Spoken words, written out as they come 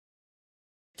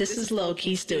This is Low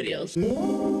Key Studios.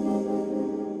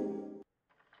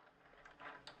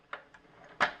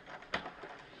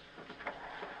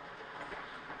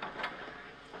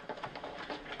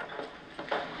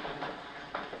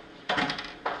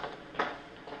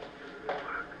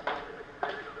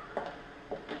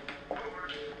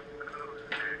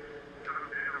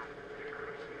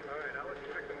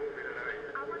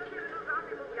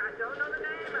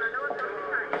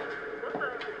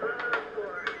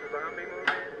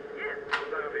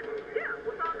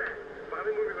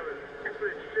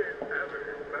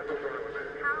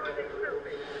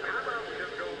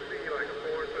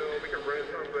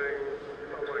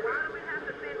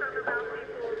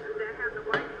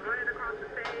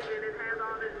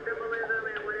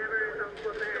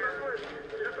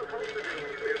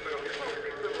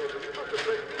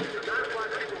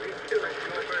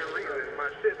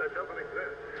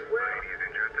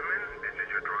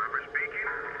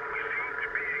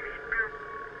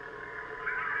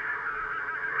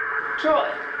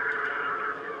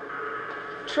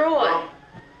 Troy.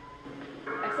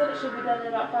 I said it should be done in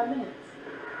about 5 minutes.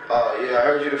 Oh, yeah, I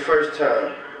heard you the first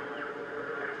time.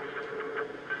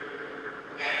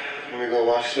 Let me go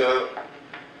wash up.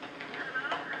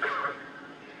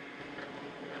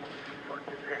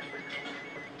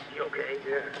 You okay?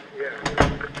 Yeah. I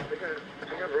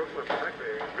think I broke my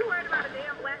BlackBerry. You worried about a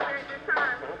damn BlackBerry this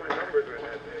time? All my numbers are in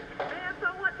that thing. Man, so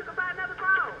what? You can buy another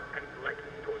phone. I like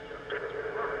this torture.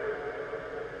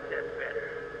 That's better.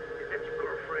 Is that your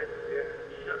girlfriend? Yeah.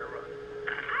 Shut her up.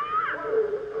 Ah!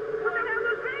 What the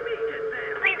hell is baby? Yes,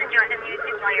 ma'am. Please enjoy the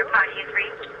music while your party is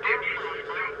reached.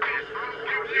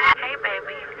 Hey,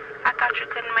 baby. I thought you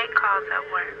couldn't make calls at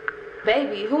work.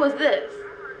 Baby, who is this?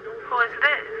 Who is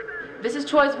this? This is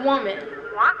Troy's woman.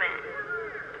 Woman?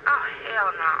 Oh, hell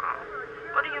no.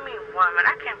 What do you mean, woman?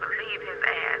 I can't believe his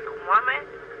ass. Woman?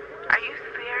 Are you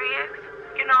serious?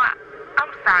 You know,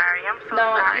 I'm sorry. I'm so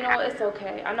sorry. No, you know what? It's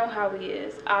okay. I know how he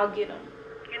is. I'll get him.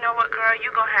 You know what, girl?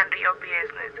 You gonna handle your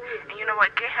business. And you know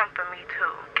what? Get him for me,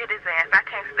 too. Get his ass. I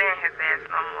can't stand his ass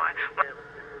no more.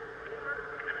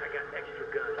 I got extra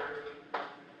guns.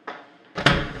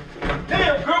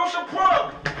 Damn, girl, what's your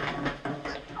problem?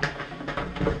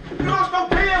 You lost no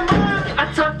damn mind? I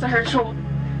talked to her, Troy.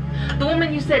 The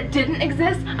woman you said didn't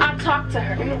exist, I talked to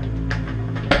her.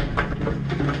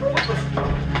 What the fuck?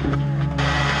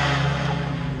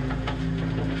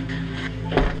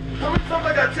 How many times I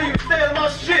gotta tell you to stay on my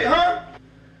shit, huh?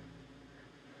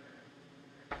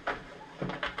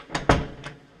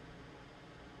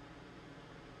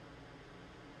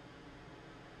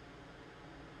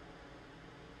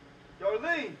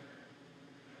 Darlene,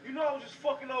 you know I was just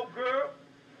fucking old girl.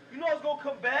 You know I was gonna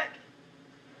come back.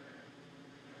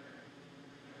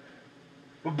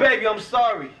 But baby, I'm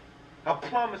sorry. I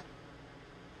promise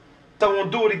I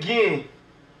won't do it again.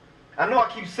 I know I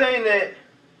keep saying that,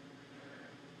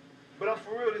 but I'm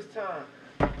for real this time.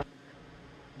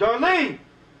 Darlene!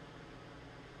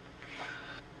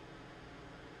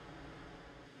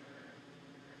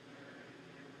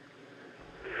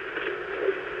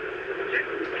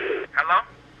 Hello?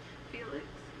 Felix,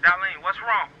 Darlene, what's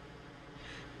wrong?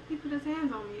 he put his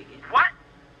hands on me again. What?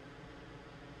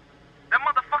 That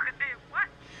motherfucker did what?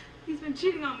 He's been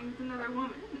cheating on me with another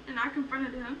woman, and I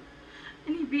confronted him,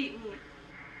 and he beat me.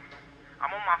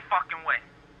 I'm on my fucking way.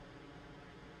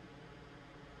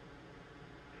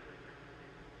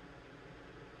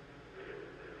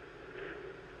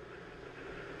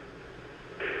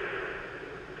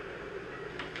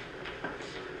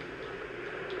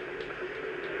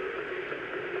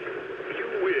 You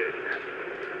win.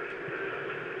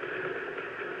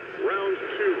 Round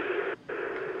 2.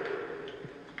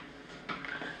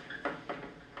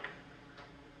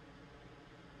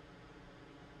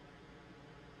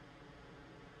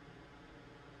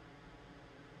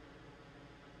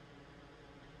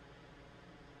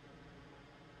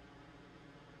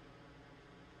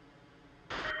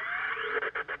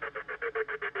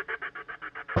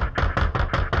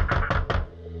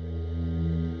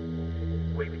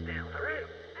 Wave it down. Hurry up.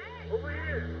 Over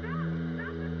here.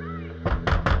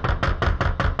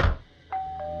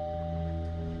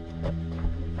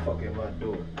 Fuck at my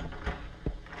door.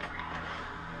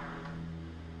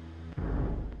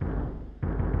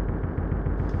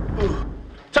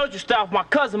 Told you stop with my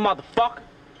cousin, motherfucker.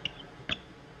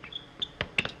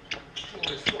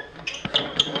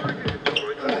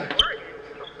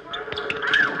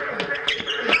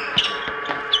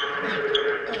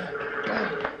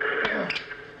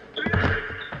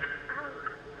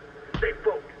 Stay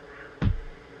focused.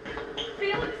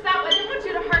 Felix, stop. I didn't want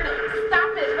you to hurt him.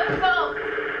 Stop it. Let's go.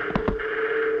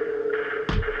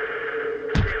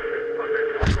 Fuck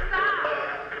that.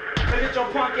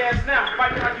 punk ass now.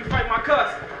 Fight me like you fight my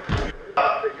cousin.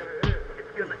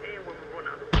 It's gonna end when we run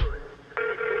out of blood.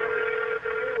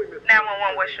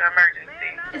 911, what's your emergency?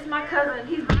 It's my cousin.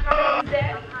 He's beating my baby's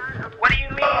daddy. What do you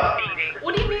mean beating?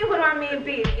 What do you mean what do I mean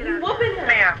beating? He's whooping him.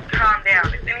 Ma'am, calm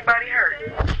down. Is anybody hurt?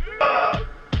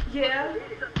 Yeah.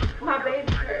 My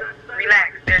baby's hurt.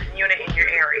 Relax. There's a unit in your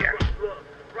area.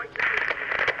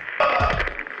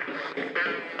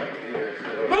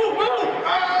 Move, move!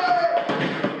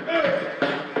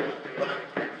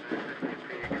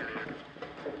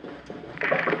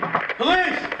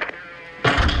 Police!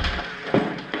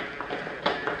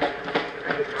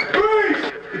 Police!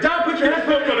 Get down, put your hands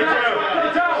up on the ground.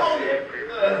 Get down.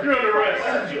 You're under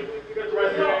arrest. You got the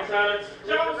right to remain silent.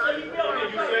 Jones said he killed me.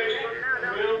 You say?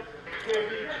 Well, can't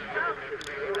be.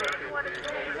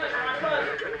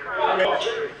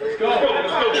 Let's go. Let's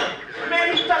go. Man,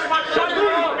 he touched my cousin.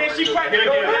 Man, she pregnant.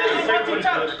 Go ahead. Come on.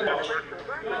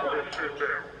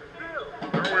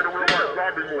 Now we're in a real life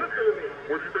zombie movie.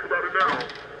 What do you think about it now?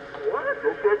 What? No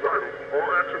subtitles. All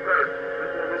action packed.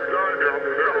 People are really dying down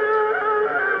there now.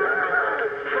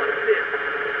 Fuck this.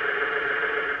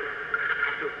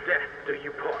 Till death do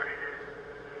you part.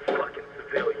 Fucking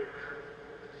civilians.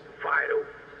 Vital,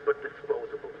 but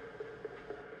disposable.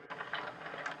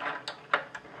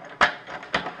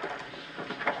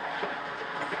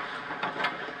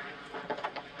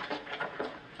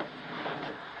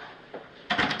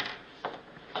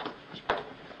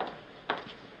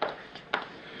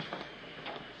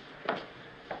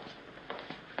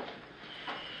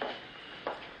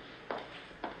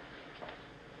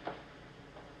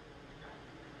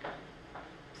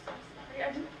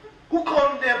 Who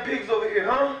called them damn pigs over here,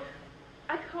 huh?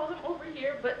 I called him over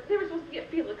here, but they were supposed to get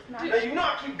Felix now. Now you know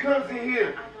I keep guns in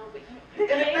here. I know, but you...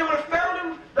 And if they would have found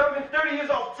him, that would have been 30 years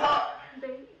off top. They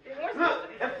weren't Look,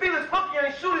 supposed to... and Felix Hooky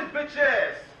ain't shoot his bitch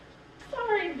ass.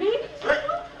 Sorry, baby.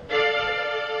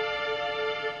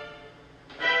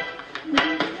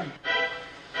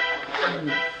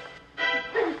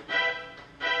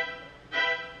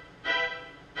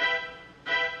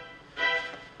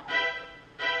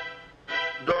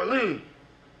 Darlene.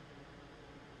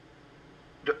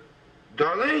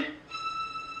 Darlene?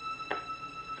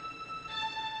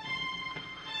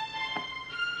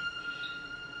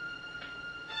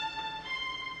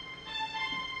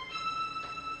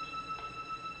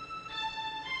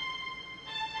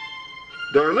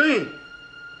 Darlene?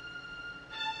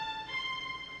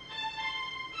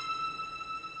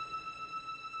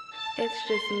 It's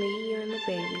just me, you, and the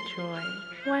baby, Troy.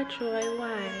 Why, Troy?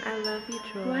 Why? I love you,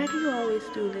 Troy. Why do you always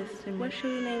do this to me? What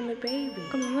should we name the baby?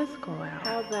 Come on, let's go out.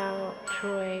 How about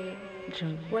Troy Jr.?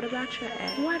 What about your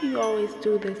ex? Why do you always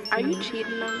do this to me? Are you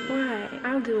cheating on me? Why?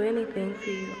 I'll do anything for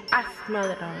you. I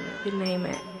smell it on you. You name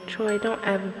it. Troy, don't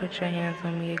ever put your hands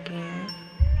on me again.